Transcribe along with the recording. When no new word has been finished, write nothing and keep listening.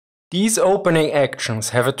These opening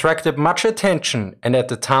actions have attracted much attention and at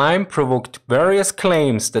the time provoked various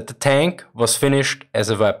claims that the tank was finished as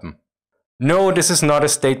a weapon. No, this is not a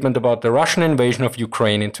statement about the Russian invasion of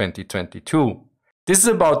Ukraine in 2022. This is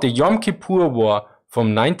about the Yom Kippur War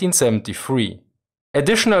from 1973.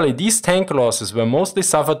 Additionally, these tank losses were mostly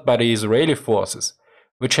suffered by the Israeli forces,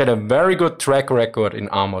 which had a very good track record in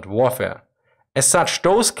armored warfare. As such,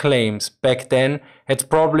 those claims back then had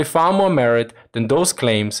probably far more merit than those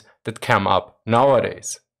claims that come up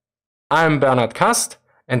nowadays. I am Bernhard Kast,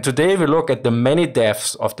 and today we look at the many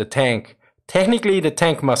deaths of the tank. Technically, the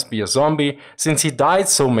tank must be a zombie, since he died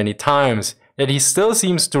so many times that he still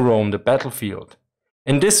seems to roam the battlefield.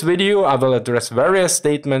 In this video, I will address various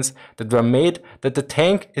statements that were made that the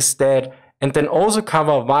tank is dead and then also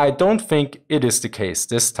cover why I don't think it is the case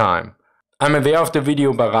this time. I'm aware of the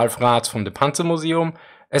video by Ralf Raths from the Panzermuseum.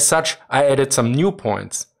 As such, I added some new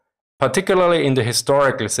points, particularly in the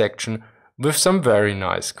historical section with some very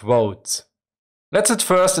nice quotes. Let's at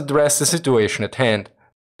first address the situation at hand.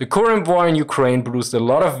 The current war in Ukraine produced a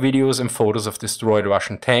lot of videos and photos of destroyed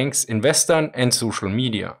Russian tanks in Western and social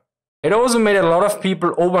media. It also made a lot of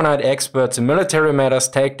people overnight experts in military matters,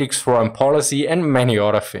 tactics, foreign policy and many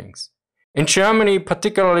other things. In Germany,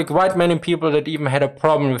 particularly, quite many people that even had a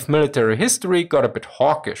problem with military history got a bit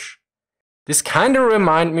hawkish. This kinda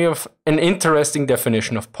reminds me of an interesting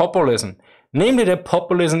definition of populism, namely that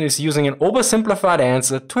populism is using an oversimplified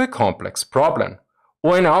answer to a complex problem.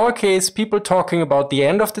 Or in our case, people talking about the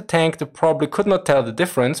end of the tank that probably could not tell the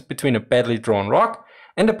difference between a badly drawn rock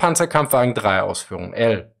and a Panzerkampfwagen 3 Ausführung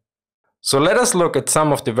L. So let us look at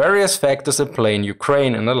some of the various factors at play in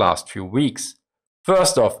Ukraine in the last few weeks.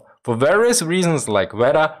 First off, for various reasons like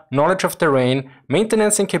weather, knowledge of terrain,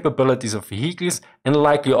 maintenance and capabilities of vehicles, and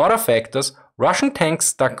likely other factors, Russian tanks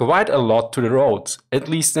stuck quite a lot to the roads, at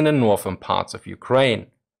least in the northern parts of Ukraine.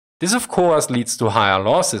 This of course leads to higher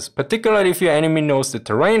losses, particularly if your enemy knows the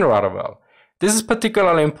terrain rather well. This is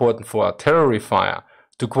particularly important for artillery fire.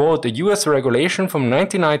 To quote a US regulation from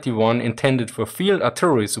 1991 intended for field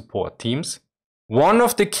artillery support teams, one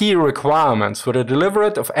of the key requirements for the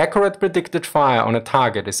delivery of accurate predicted fire on a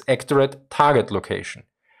target is accurate target location.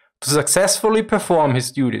 To successfully perform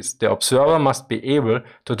his duties, the observer must be able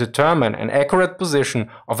to determine an accurate position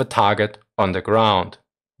of a target on the ground.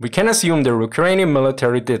 We can assume the Ukrainian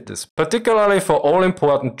military did this, particularly for all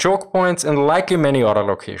important choke points and likely many other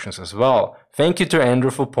locations as well. Thank you to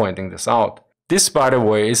Andrew for pointing this out. This, by the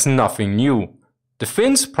way, is nothing new. The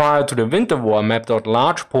Finns prior to the Winter War mapped out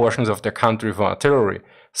large portions of their country for artillery,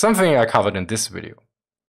 something I covered in this video.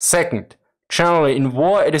 Second, generally in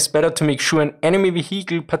war it is better to make sure an enemy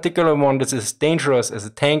vehicle, particularly one that is as dangerous as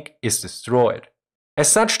a tank, is destroyed.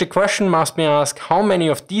 As such, the question must be asked how many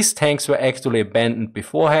of these tanks were actually abandoned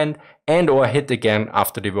beforehand and or hit again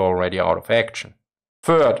after they were already out of action.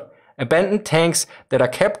 Third, abandoned tanks that are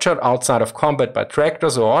captured outside of combat by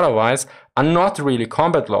tractors or otherwise are not really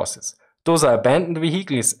combat losses. Those are abandoned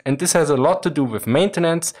vehicles, and this has a lot to do with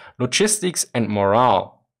maintenance, logistics and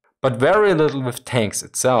morale, but very little with tanks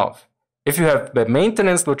itself. If you have bad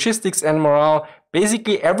maintenance, logistics and morale,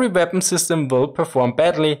 basically every weapon system will perform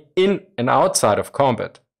badly in and outside of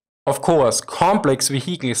combat. Of course, complex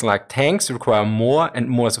vehicles like tanks require more and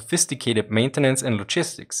more sophisticated maintenance and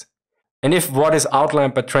logistics. And if what is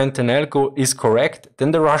outlined by Trent and Elko is correct,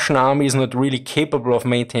 then the Russian army is not really capable of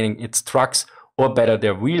maintaining its trucks or better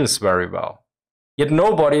their wheels very well. Yet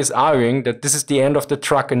nobody is arguing that this is the end of the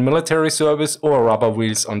truck in military service or rubber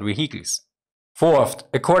wheels on vehicles. Fourth,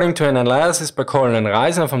 according to an analysis by Colonel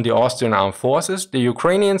Reisner from the Austrian Armed Forces, the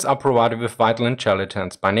Ukrainians are provided with vital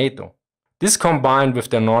intelligence by NATO. This combined with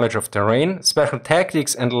their knowledge of terrain, special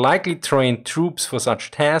tactics and likely trained troops for such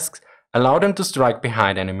tasks allow them to strike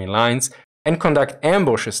behind enemy lines and conduct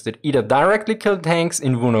ambushes that either directly kill tanks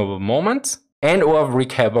in vulnerable moments and or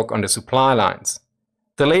wreak havoc on the supply lines,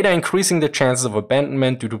 the latter increasing the chances of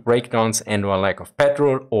abandonment due to breakdowns and or lack of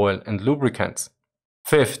petrol, oil and lubricants.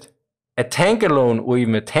 Fifth, a tank alone or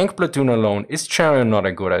even a tank platoon alone is generally not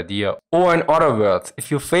a good idea. Or in other words,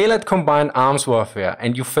 if you fail at combined arms warfare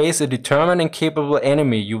and you face a determined and capable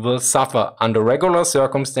enemy, you will suffer under regular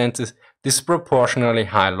circumstances disproportionately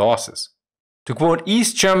high losses. To quote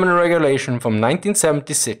East German regulation from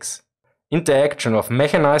 1976, interaction of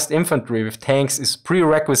mechanized infantry with tanks is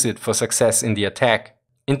prerequisite for success in the attack.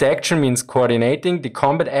 Interaction means coordinating the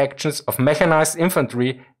combat actions of mechanized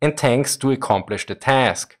infantry and tanks to accomplish the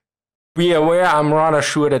task. Be aware, I'm rather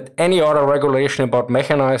sure that any other regulation about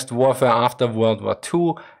mechanized warfare after World War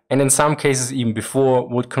II, and in some cases even before,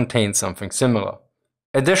 would contain something similar.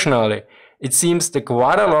 Additionally, it seems that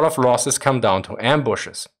quite a lot of losses come down to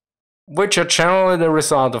ambushes. which are generally the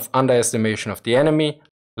result of underestimation of the enemy,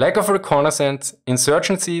 lack of reconnaissance,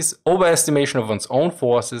 insurgencies, overestimation of one's own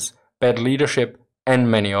forces, bad leadership,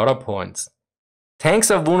 and many other points.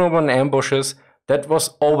 Tanks are vulnerable in ambushes, that was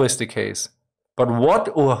always the case. But what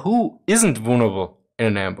or who isn't vulnerable in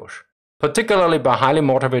an ambush? Particularly by highly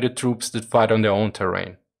motivated troops that fight on their own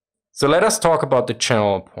terrain. So let us talk about the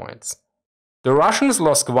general points. The Russians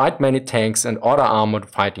lost quite many tanks and other armored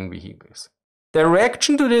fighting vehicles. Their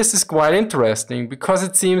reaction to this is quite interesting because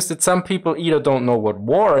it seems that some people either don't know what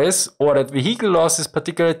war is or that vehicle losses,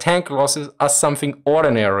 particularly tank losses, are something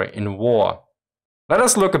ordinary in war. Let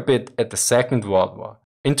us look a bit at the Second World War.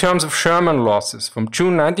 In terms of Sherman losses, from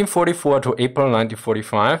June 1944 to April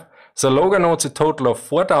 1945, Zaloga notes a total of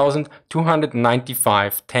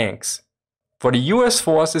 4,295 tanks for the US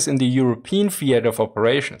forces in the European theater of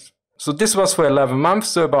operations. So this was for 11 months,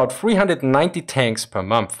 so about 390 tanks per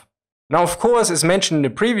month. Now, of course, as mentioned in the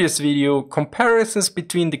previous video, comparisons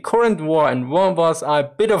between the current war and world wars are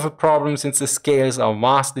a bit of a problem since the scales are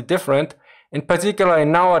vastly different, and particularly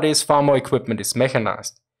nowadays far more equipment is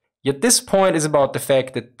mechanized. Yet this point is about the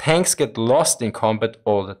fact that tanks get lost in combat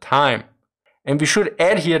all the time. And we should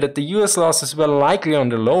add here that the US losses were likely on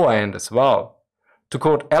the lower end as well. To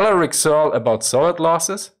quote Alaric Searle about Soviet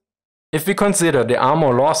losses, if we consider the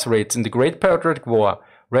armor loss rates in the Great Patriotic War,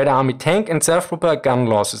 Red Army tank and self-propelled gun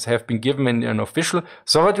losses have been given in an official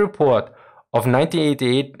Soviet report of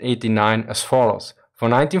 1988-89 as follows. For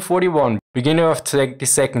 1941, beginning of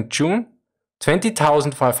 22nd June,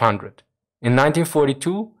 20,500. In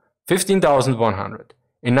 1942, 15,100.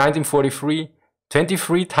 In 1943,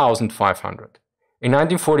 23,500. In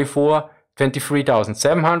 1944,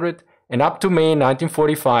 23,700. And up to May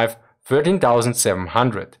 1945,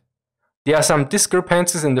 13,700. There are some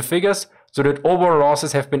discrepancies in the figures, so that overall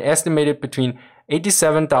losses have been estimated between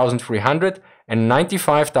 87,300 and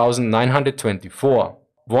 95,924.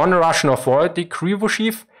 One Russian authority,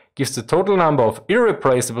 Krivoshev, gives the total number of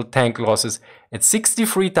irreplaceable tank losses at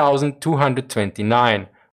 63,229,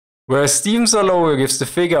 whereas Steven Zaloga gives the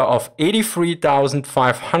figure of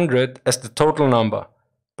 83,500 as the total number.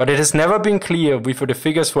 But it has never been clear whether the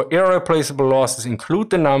figures for irreplaceable losses include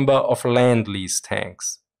the number of Land-Lease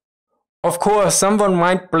tanks. Of course, someone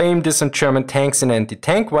might blame this on German tanks and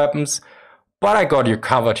anti-tank weapons, but I got you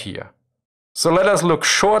covered here. So let us look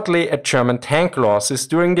shortly at German tank losses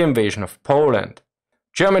during the invasion of Poland.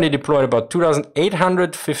 Germany deployed about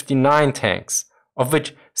 2,859 tanks, of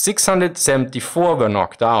which 674 were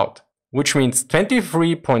knocked out, which means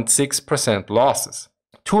 23.6% losses.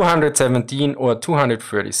 217 or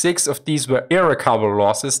 236 of these were irrecoverable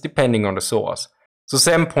losses depending on the source. So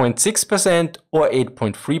 7.6% or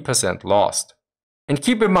 8.3% lost. And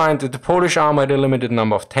keep in mind that the Polish army had a limited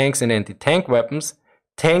number of tanks and anti-tank weapons.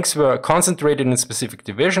 Tanks were concentrated in specific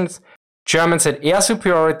divisions. Germans had air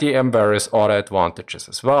superiority and various other advantages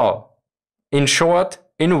as well. In short,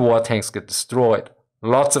 in war tanks get destroyed.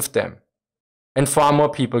 Lots of them. And far more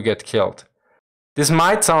people get killed. This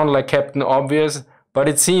might sound like Captain Obvious, but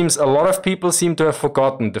it seems a lot of people seem to have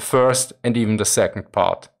forgotten the first and even the second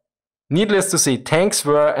part. Needless to say, tanks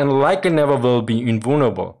were and likely never will be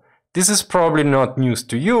invulnerable. This is probably not news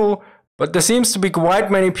to you, but there seems to be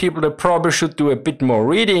quite many people that probably should do a bit more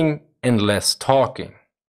reading and less talking.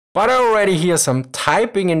 But I already hear some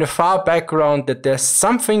typing in the far background that there's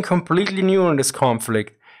something completely new in this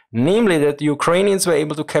conflict, namely that the Ukrainians were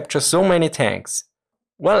able to capture so many tanks.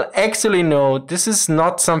 Well, actually no, this is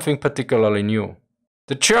not something particularly new.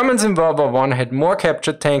 The Germans in World War I had more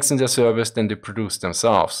captured tanks in their service than they produced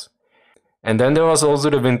themselves. And then there was also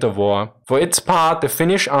the Winter War. For its part, the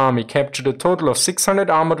Finnish army captured a total of 600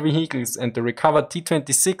 armored vehicles and the recovered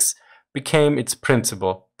T-26 became its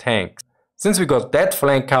principal tank. Since we got that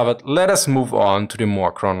flank covered, let us move on to the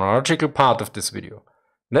more chronological part of this video.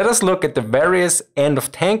 Let us look at the various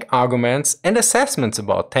end-of-tank arguments and assessments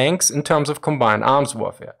about tanks in terms of combined arms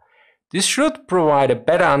warfare. This should provide a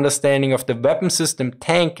better understanding of the weapon system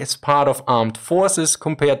tank as part of armed forces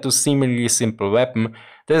compared to seemingly simple weapon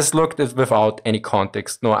that is looked at without any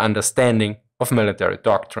context nor understanding of military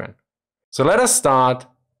doctrine. So let us start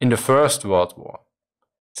in the First World War.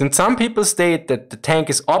 Since some people state that the tank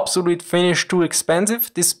is obsolete, finished, too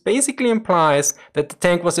expensive, this basically implies that the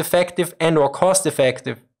tank was effective and or cost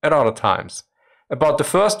effective at other times. About the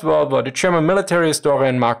First World War, the German military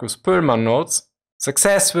historian Markus Pöhlmann notes,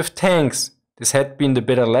 "Success with tanks, this had been the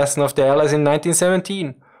bitter lesson of the Allies in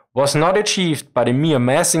 1917, was not achieved by the mere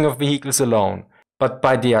massing of vehicles alone, but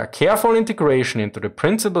by their careful integration into the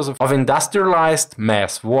principles of industrialized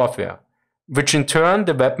mass warfare, which in turn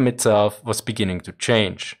the weapon itself was beginning to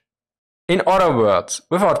change." In other words,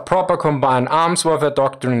 without proper combined arms warfare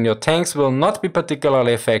doctrine, your tanks will not be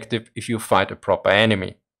particularly effective if you fight a proper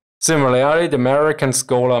enemy. Similarly, the American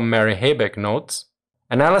scholar Mary Haybeck notes,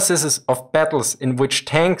 analyses of battles in which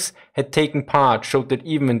tanks had taken part showed that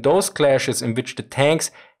even in those clashes in which the tanks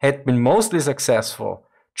had been mostly successful,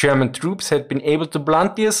 German troops had been able to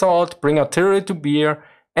blunt the assault, bring artillery to bear,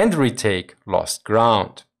 and retake lost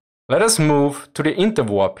ground. Let us move to the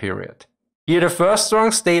interwar period. Here the first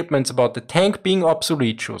strong statements about the tank being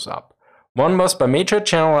obsolete shows up. One was by Major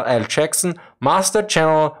General L. Jackson, Master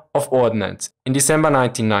General of Ordnance, in December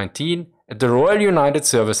 1919 at the Royal United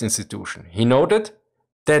Service Institution. He noted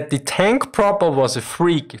that the tank proper was a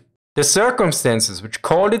freak. The circumstances which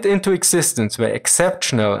called it into existence were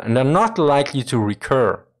exceptional and are not likely to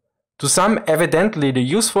recur. To some, evidently, the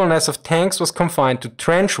usefulness of tanks was confined to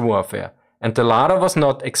trench warfare, and the latter was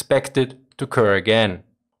not expected to occur again.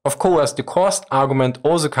 Of course, the cost argument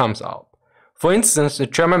also comes out. For instance, the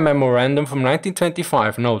German memorandum from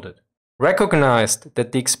 1925 noted, recognized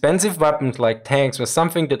that the expensive weapons like tanks were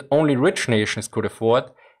something that only rich nations could afford,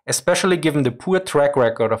 especially given the poor track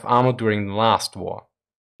record of armor during the last war.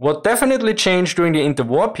 What definitely changed during the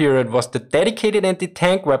interwar period was that dedicated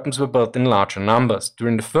anti-tank weapons were built in larger numbers.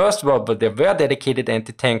 During the First World War there were dedicated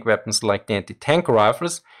anti-tank weapons like the anti-tank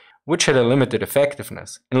rifles, which had a limited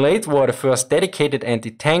effectiveness. In late war the first dedicated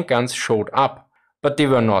anti-tank guns showed up, but they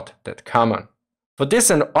were not that common. For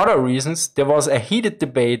this and other reasons there was a heated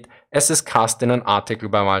debate as discussed in an article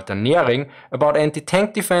by Walter Nering about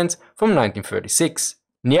anti-tank defense from 1936.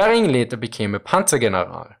 Nering later became a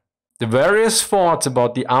Panzergeneral. The various thoughts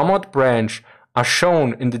about the armored branch are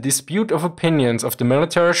shown in the dispute of opinions of the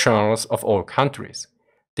military journals of all countries.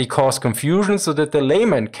 They cause confusion so that the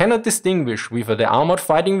layman cannot distinguish whether the armored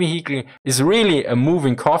fighting vehicle is really a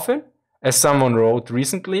moving coffin, as someone wrote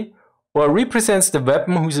recently, or represents the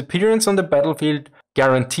weapon whose appearance on the battlefield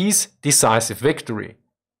guarantees decisive victory,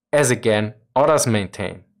 as again others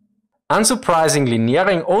maintain. Unsurprisingly,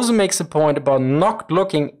 Nering also makes a point about not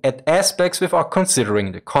looking at aspects without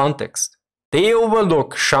considering the context. They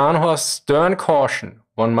overlook Scharnhorst's stern caution,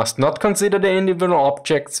 one must not consider the individual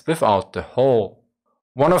objects without the whole.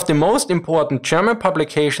 One of the most important German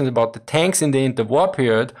publications about the tanks in the interwar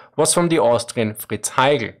period was from the Austrian Fritz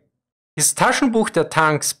Heigl. His Taschenbuch der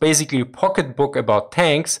Tanks, basically a pocket book about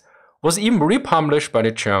tanks, was even republished by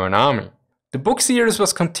the German army. The book series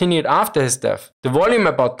was continued after his death. The volume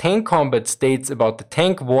about tank combat states about the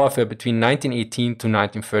tank warfare between 1918 to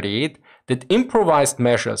 1938 that improvised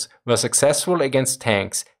measures were successful against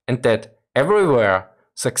tanks and that, everywhere,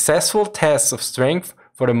 successful tests of strength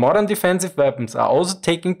for the modern defensive weapons are also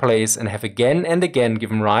taking place and have again and again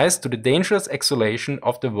given rise to the dangerous escalation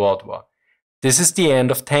of the World War. This is the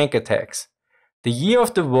end of tank attacks. The year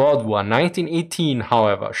of the World War 1918,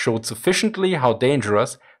 however, showed sufficiently how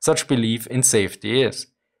dangerous such belief in safety is,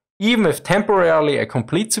 even if temporarily a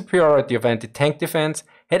complete superiority of anti-tank defense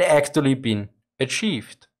had actually been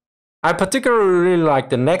achieved. I particularly really like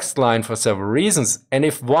the next line for several reasons, and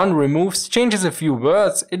if one changes a few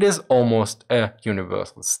words, it is almost a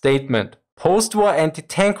universal statement. Post-war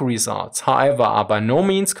anti-tank results, however, are by no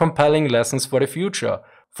means compelling lessons for the future,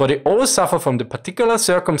 for they all suffer from the particular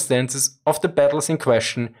circumstances of the battles in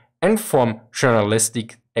question and from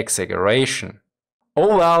journalistic exaggeration.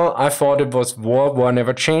 Oh well, I thought it was war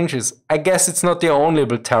never changes. I guess it's not the only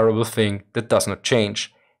terrible thing that does not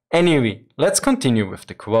change. Anyway, let's continue with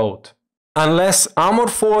the quote. Unless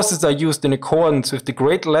armored forces are used in accordance with the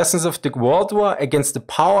great lessons of the World War against the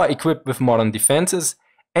power equipped with modern defenses,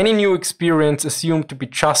 any new experience assumed to be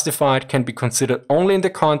justified can be considered only in the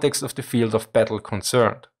context of the field of battle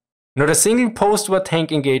concerned. Not a single post-war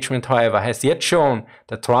tank engagement, however, has yet shown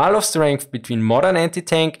the trial of strength between modern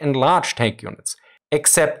anti-tank and large tank units,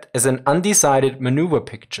 except as an undecided maneuver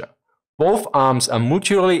picture. Both arms are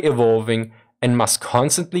mutually evolving and must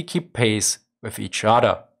constantly keep pace with each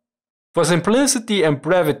other. For simplicity and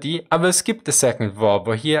brevity, I will skip the Second World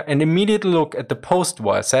War here and immediately look at the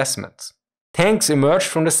post-war assessments. Tanks emerged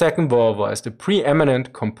from the Second World War as the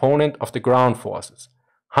preeminent component of the ground forces.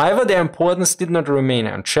 However, their importance did not remain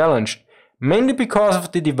unchallenged, mainly because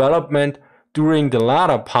of the development during the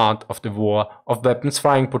latter part of the war of weapons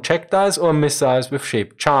firing projectiles or missiles with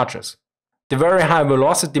shaped charges. The very high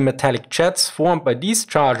velocity metallic jets formed by these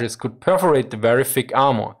charges could perforate the very thick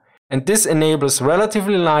armor, and this enables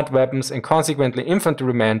relatively light weapons and consequently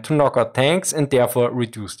infantrymen to knock out tanks and therefore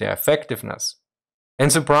reduce their effectiveness.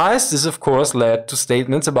 And surprise, this of course led to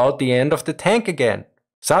statements about the end of the tank again.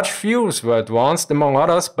 Such views were advanced among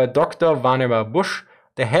others by Dr. Vannevar Bush,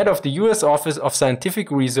 the head of the US Office of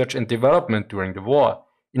Scientific Research and Development during the war.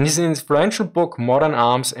 in his influential book Modern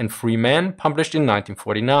Arms and Free Men, published in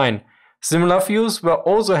 1949. Similar views were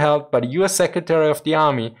also held by the US Secretary of the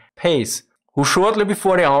Army, Pace, who shortly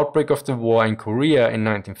before the outbreak of the war in Korea in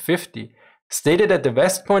 1950 stated at the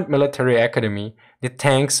West Point Military Academy that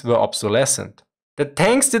tanks were obsolescent. That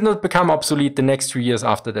tanks did not become obsolete the next 2 years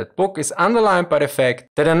after that book is underlined by the fact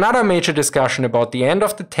that another major discussion about the end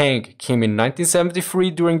of the tank came in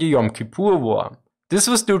 1973 during the Yom Kippur War. This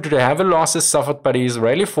was due to the heavy losses suffered by the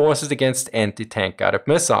Israeli forces against anti-tank guided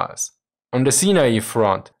missiles. On the Sinai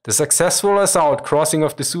front, the successful assault crossing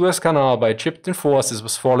of the Suez Canal by Egyptian forces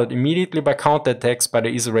was followed immediately by counterattacks by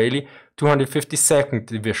the Israeli 252nd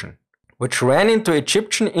Division, which ran into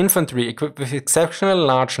Egyptian infantry equipped with exceptionally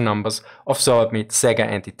large numbers of Soviet-made Sega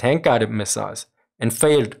anti-tank guided missiles, and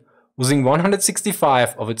failed, losing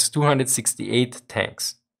 165 of its 268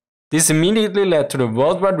 tanks. This immediately led to the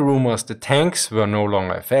worldwide rumors that tanks were no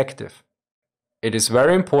longer effective. It is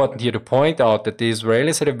very important here to point out that the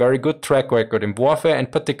Israelis had a very good track record in warfare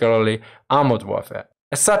and particularly armored warfare.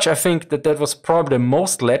 As such, I think that was probably the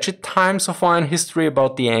most legit time so far in history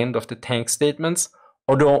about the end of the tank statements,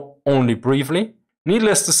 although only briefly.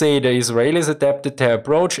 Needless to say, the Israelis adapted their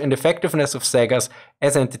approach and effectiveness of Sagas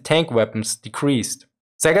as anti-tank weapons decreased.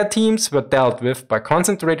 Saga teams were dealt with by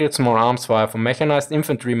concentrated small arms fire from mechanized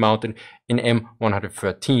infantry mounted in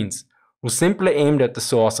M113s, who simply aimed at the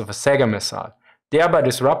source of a Saga missile, thereby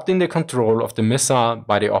disrupting the control of the missile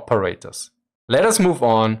by the operators. Let us move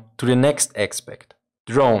on to the next aspect: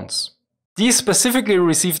 drones. These specifically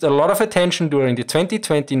received a lot of attention during the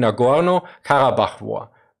 2020 Nagorno-Karabakh war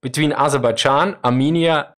between Azerbaijan,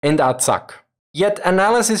 Armenia and Artsakh. Yet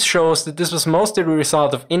analysis shows that this was mostly the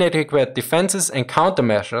result of inadequate defenses and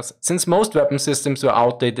countermeasures, since most weapon systems were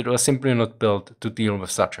outdated or simply not built to deal with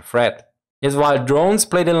such a threat. Yet while drones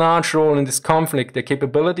played a large role in this conflict, their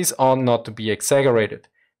capabilities ought not to be exaggerated.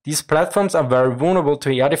 These platforms are very vulnerable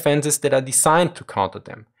to air defenses that are designed to counter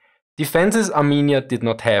them. Defenses Armenia did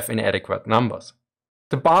not have in adequate numbers.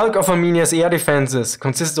 The bulk of Armenia's air defenses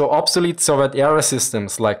consists of obsolete Soviet era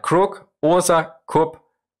systems like Kruk, Orza, Kup,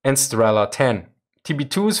 and Strela 10.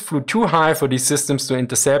 TB2s flew too high for these systems to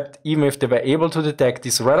intercept, even if they were able to detect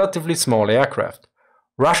these relatively small aircraft.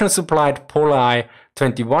 Russian-supplied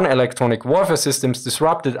Polai-21 electronic warfare systems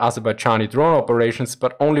disrupted Azerbaijani drone operations,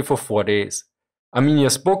 but only for 4 days.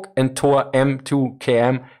 Armenia's Buk and Tor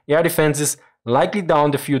M2KM air defenses likely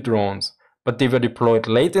downed a few drones, but they were deployed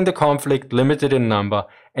late in the conflict, limited in number,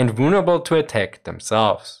 and vulnerable to attack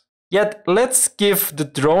themselves. Yet let's give the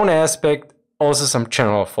drone aspect also some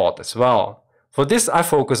general thought as well. For this I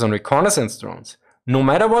focus on reconnaissance drones. No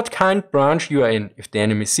matter what kind branch you are in, if the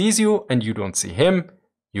enemy sees you and you don't see him,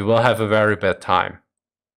 you will have a very bad time.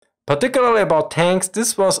 Particularly about tanks,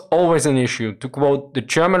 this was always an issue. To quote the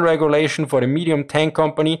German regulation for the medium tank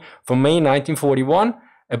company from May 1941,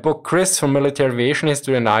 a book Chris from Military Aviation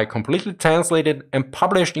History and I completely translated and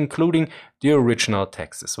published, including the original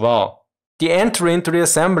text as well. The entry into the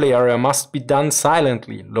assembly area must be done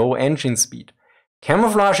silently, low engine speed.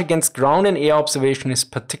 Camouflage against ground and air observation is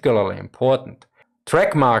particularly important.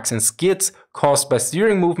 Track marks and skids caused by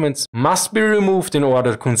steering movements must be removed in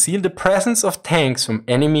order to conceal the presence of tanks from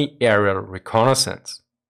enemy aerial reconnaissance.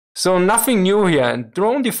 So nothing new here, and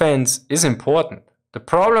drone defense is important. The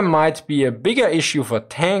problem might be a bigger issue for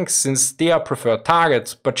tanks since they are preferred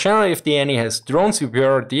targets, but generally if the enemy has drone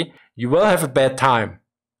superiority, you will have a bad time.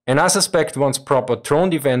 And I suspect once proper drone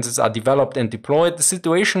defenses are developed and deployed, the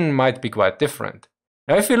situation might be quite different.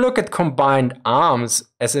 Now if you look at combined arms,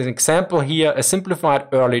 as an example here, a simplified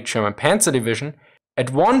early German Panzer division, at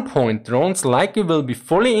one point drones likely will be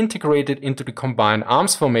fully integrated into the combined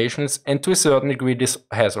arms formations, and to a certain degree this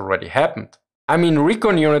has already happened. I mean,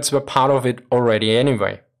 recon units were part of it already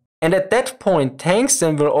anyway. And at that point tanks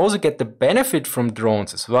then will also get the benefit from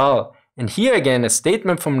drones as well. And here again a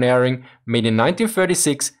statement from Nering made in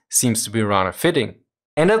 1936 seems to be rather fitting.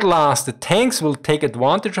 And at last, the tanks will take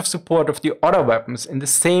advantage of support of the other weapons in the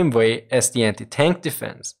same way as the anti-tank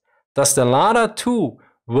defense. Thus the latter too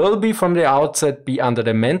will be from the outset be under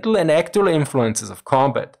the mental and actual influences of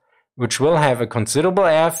combat, which will have a considerable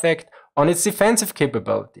effect on its defensive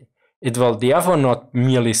capability. It will therefore not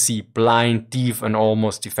merely see blind, deaf and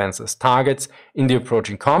almost defenseless targets in the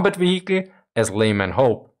approaching combat vehicle, as laymen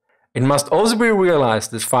hope. It must also be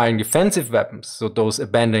realized that firing defensive weapons, so those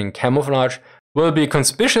abandoning camouflage, will be a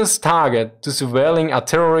conspicuous target to surveilling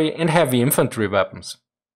artillery and heavy infantry weapons.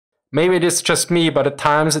 Maybe it is just me, but at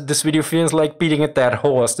times this video feels like beating a dead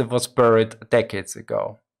horse that was buried decades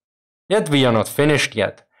ago. Yet we are not finished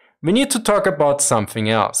yet. We need to talk about something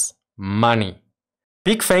else: money.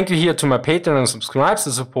 Big thank you here to my Patreon and subscribers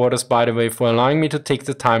and supporters, by the way, for allowing me to take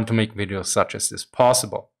the time to make videos such as this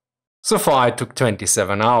possible. So far it took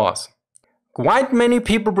 27 hours. Quite many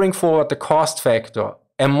people bring forward the cost factor.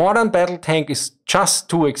 A modern battle tank is just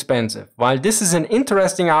too expensive. While this is an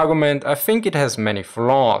interesting argument, I think it has many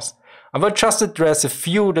flaws. I will just address a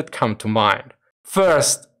few that come to mind.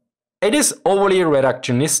 First, it is overly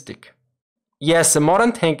reductionistic. Yes, a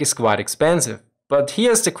modern tank is quite expensive. But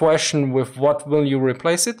here's the question: with what will you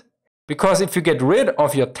replace it? Because if you get rid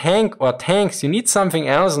of your tank or tanks, you need something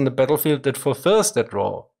else on the battlefield that fulfills that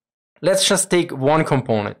role. Let's just take one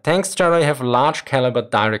component. Tanks generally have large caliber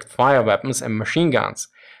direct fire weapons and machine guns.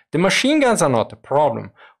 The machine guns are not the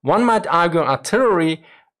problem. One might argue artillery,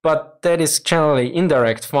 but that is generally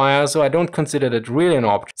indirect fire, so I don't consider that really an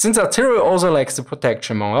option, since artillery also lacks the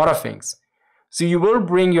protection among other things. So you will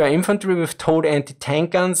bring your infantry with towed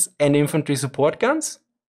anti-tank guns and infantry support guns?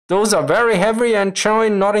 Those are very heavy and generally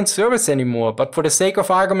not in service anymore, but for the sake of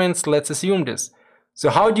arguments, let's assume this. So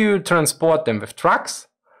how do you transport them? With trucks?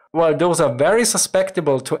 Well, those are very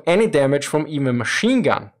susceptible to any damage from even a machine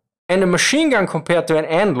gun. And a machine gun compared to an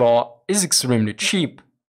N-Law is extremely cheap.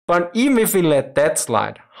 But even if we let that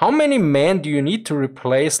slide, how many men do you need to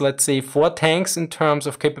replace, let's say, 4 tanks in terms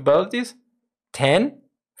of capabilities? 10?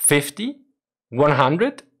 50?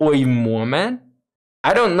 100 or even more men?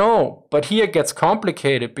 I don't know, but here it gets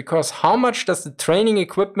complicated, because how much does the training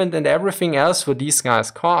equipment and everything else for these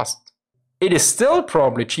guys cost? It is still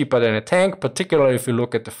probably cheaper than a tank, particularly if you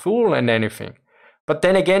look at the fuel and anything. But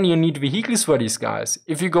then again, you need vehicles for these guys.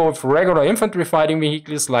 If you go with regular infantry fighting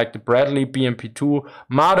vehicles like the Bradley, BMP-2,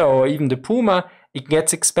 Marder or even the Puma, it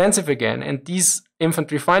gets expensive again, and these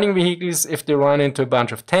infantry fighting vehicles, if they run into a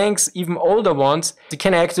bunch of tanks, even older ones, they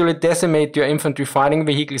can actually decimate your infantry fighting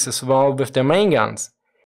vehicles as well with their main guns.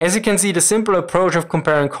 As you can see, the simple approach of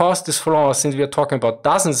comparing cost is flawed, since we are talking about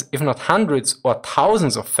dozens, if not hundreds or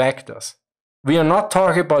thousands of factors. We are not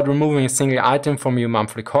talking about removing a single item from your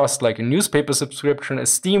monthly cost, like a newspaper subscription, a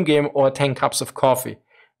Steam game, or 10 cups of coffee.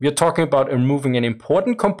 We are talking about removing an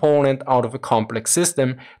important component out of a complex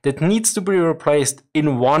system that needs to be replaced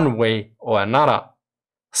in one way or another.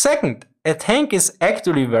 Second, a tank is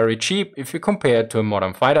actually very cheap if you compare it to a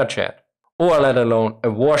modern fighter jet, or let alone a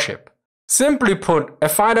warship. Simply put, a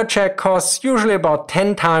fighter jet costs usually about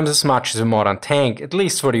 10 times as much as a modern tank, at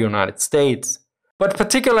least for the United States. But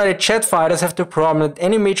particularly jet fighters have the problem that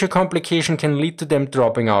any major complication can lead to them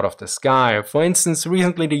dropping out of the sky. For instance,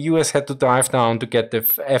 recently the US had to dive down to get the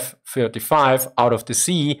F-35 out of the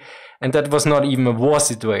sea, and that was not even a war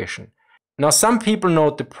situation. Now some people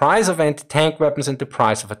note the price of anti-tank weapons and the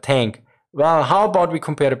price of a tank. Well, how about we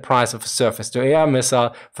compare the price of a surface-to-air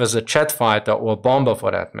missile versus a jet fighter or a bomber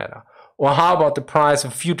for that matter? Or how about the price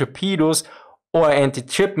of a few torpedoes or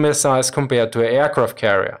anti-ship missiles compared to an aircraft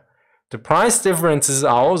carrier? The price differences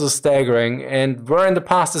are also staggering and were in the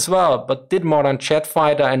past as well, but did modern jet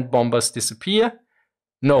fighter and bombers disappear?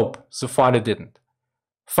 Nope, so far they didn't.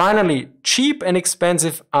 Finally, cheap and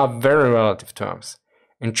expensive are very relative terms.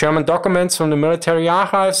 In German documents from the military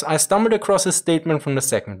archives, I stumbled across a statement from the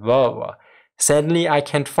Second World War. Sadly, I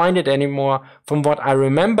can't find it anymore. From what I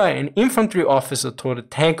remember, an infantry officer told a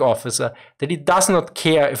tank officer that he does not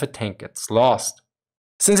care if a tank gets lost,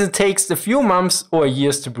 since it takes a few months or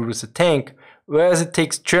years to produce a tank, whereas it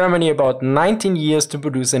takes Germany about 19 years to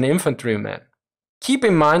produce an infantryman. Keep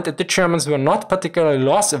in mind that the Germans were not particularly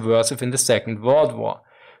loss averse in the Second World War.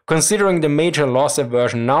 Considering the major loss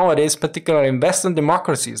aversion nowadays, particularly in Western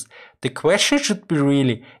democracies, the question should be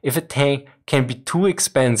really if a tank can be too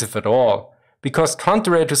expensive at all. Because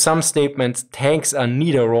contrary to some statements, tanks are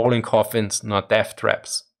neither rolling coffins nor death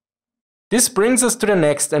traps. This brings us to the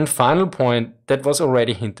next and final point that was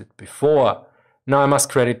already hinted before. Now I must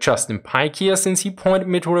credit Justin Pike here, since he pointed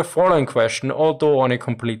me to the following question, although on a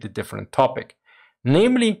completely different topic.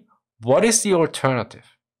 Namely, what is the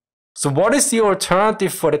alternative? So what is the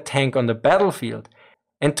alternative for the tank on the battlefield?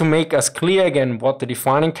 And to make us clear again what the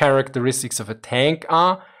defining characteristics of a tank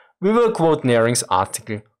are, we will quote Nering's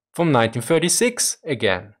article from 1936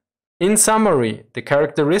 again. In summary, the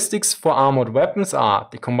characteristics for armored weapons are: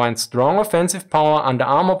 they combine strong offensive power under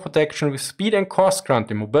armor protection with speed and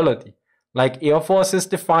cost-granting mobility. Like air forces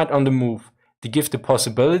they fight on the move, they give the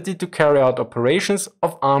possibility to carry out operations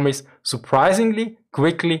of armies surprisingly,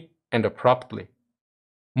 quickly and abruptly.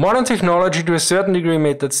 Modern technology to a certain degree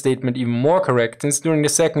made that statement even more correct, since during the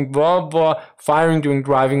Second World War, firing during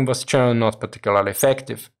driving was generally not particularly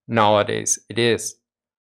effective. Nowadays it is.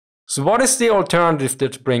 So what is the alternative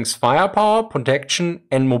that brings firepower, protection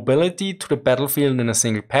and mobility to the battlefield in a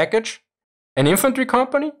single package? An infantry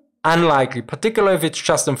company? Unlikely, particularly if it's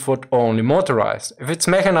just on foot or only motorized. If it's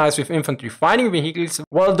mechanized with infantry fighting vehicles,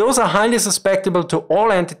 well, those are highly susceptible to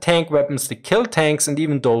all anti-tank weapons that kill tanks and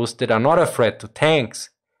even those that are not a threat to tanks.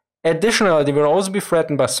 Additionally, they will also be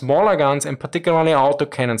threatened by smaller guns and particularly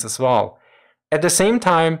autocannons as well. At the same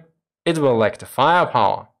time, it will lack the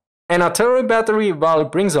firepower. An artillery battery, well,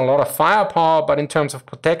 it brings a lot of firepower, but in terms of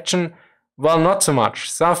protection, well, not so much.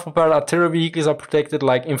 Self-propelled artillery vehicles are protected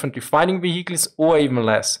like infantry fighting vehicles or even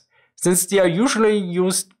less, since they are usually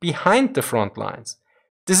used behind the front lines.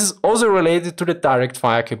 This is also related to the direct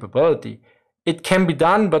fire capability. It can be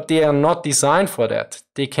done, but they are not designed for that.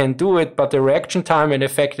 They can do it, but the reaction time and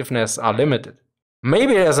effectiveness are limited.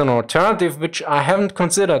 Maybe there's an alternative which I haven't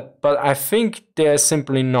considered, but I think there is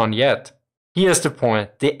simply none yet. Here's the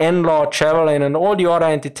point: the NLAW, Javelin and all the other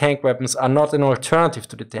anti-tank weapons are not an alternative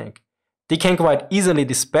to the tank. They can quite easily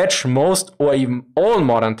dispatch most or even all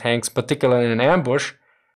modern tanks, particularly in an ambush.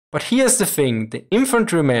 But here's the thing: the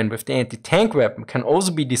infantryman with the anti-tank weapon can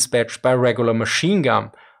also be dispatched by a regular machine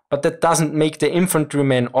gun, but that doesn't make the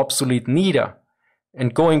infantryman obsolete neither.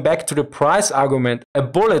 And going back to the price argument, a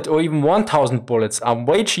bullet or even 1000 bullets are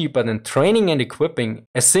way cheaper than training and equipping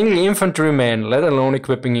a single infantryman, let alone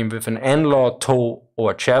equipping him with an NLAW, TOW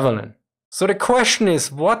or Javelin. So the question is,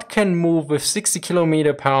 what can move with 60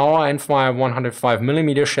 km per hour and fire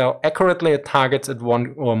 105mm shell accurately at targets at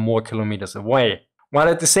 1 or more kilometers away, while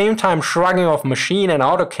at the same time shrugging off machine and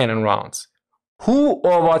autocannon rounds? Who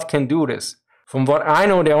or what can do this? From what I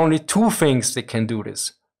know, there are only two things that can do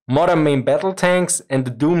this: modern main battle tanks and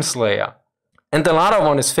the Doomslayer. And the latter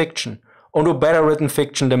one is fiction, although better written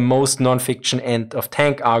fiction than most non-fiction end of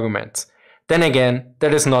tank arguments. Then again,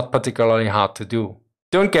 that is not particularly hard to do.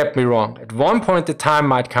 Don't get me wrong, at one point the time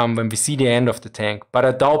might come when we see the end of the tank, but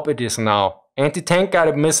I doubt it is now. Anti-tank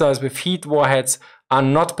guided missiles with heat warheads are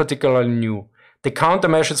not particularly new. The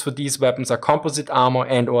countermeasures for these weapons are composite armor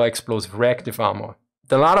and or explosive reactive armor.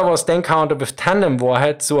 The latter was then countered with tandem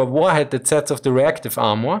warhead, so a warhead that sets off the reactive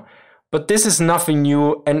armor. But this is nothing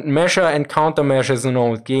new, and measure and countermeasure is an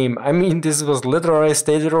old game. I mean, this was literally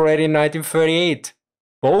stated already in 1938.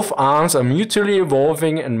 Both arms are mutually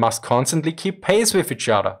evolving and must constantly keep pace with each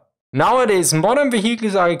other. Nowadays, modern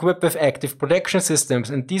vehicles are equipped with active protection systems,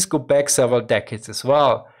 and these go back several decades as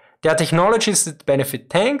well. There are technologies that benefit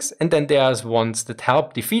tanks, and then there are ones that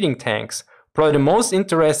help defeating tanks. Probably the most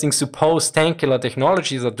interesting supposed tank killer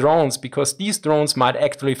technologies are drones, because these drones might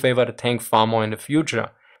actually favor the tank far more in the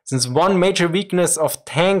future, since one major weakness of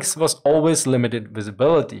tanks was always limited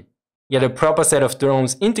visibility. Yet a proper set of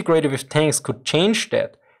drones integrated with tanks could change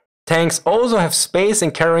that. Tanks also have space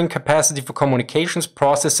and carrying capacity for communications,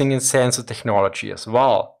 processing and sensor technology as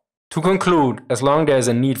well. To conclude, as long as there is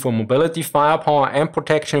a need for mobility, firepower and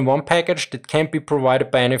protection in one package that can't be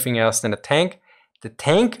provided by anything else than a tank, the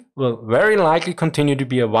tank will very likely continue to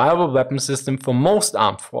be a viable weapon system for most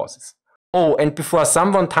armed forces. Oh, and before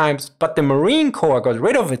someone types, but the Marine Corps got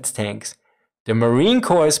rid of its tanks. The Marine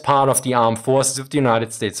Corps is part of the armed forces of the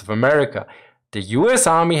United States of America. The US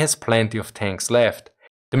Army has plenty of tanks left.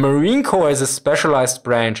 The Marine Corps is a specialized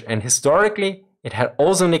branch, and historically it had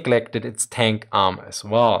also neglected its tank arm as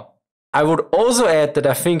well. I would also add that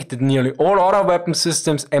I think that nearly all other weapon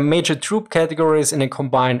systems and major troop categories in a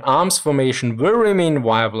combined arms formation will remain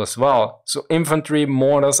viable as well. So infantry,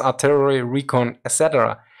 mortars, artillery, recon,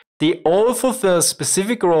 etc. They all fulfill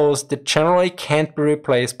specific roles that generally can't be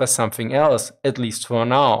replaced by something else, at least for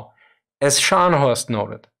now. As Scharnhorst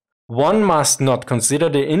noted, one must not consider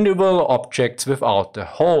the individual objects without the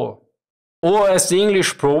whole. Or as the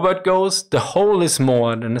English proverb goes, the whole is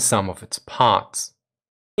more than the sum of its parts.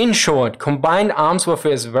 In short, combined arms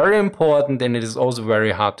warfare is very important, and it is also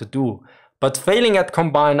very hard to do. But failing at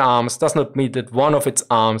combined arms does not mean that one of its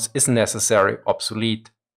arms is necessarily obsolete.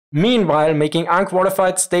 Meanwhile, making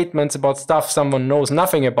unqualified statements about stuff someone knows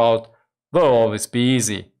nothing about will always be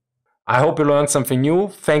easy. I hope you learned something new.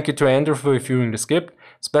 Thank you to Andrew for reviewing the script.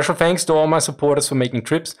 Special thanks to all my supporters for making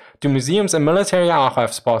trips to museums and military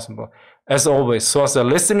archives possible. As always, sources are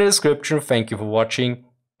listed in the description. Thank you for watching,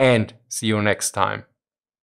 and see you next time.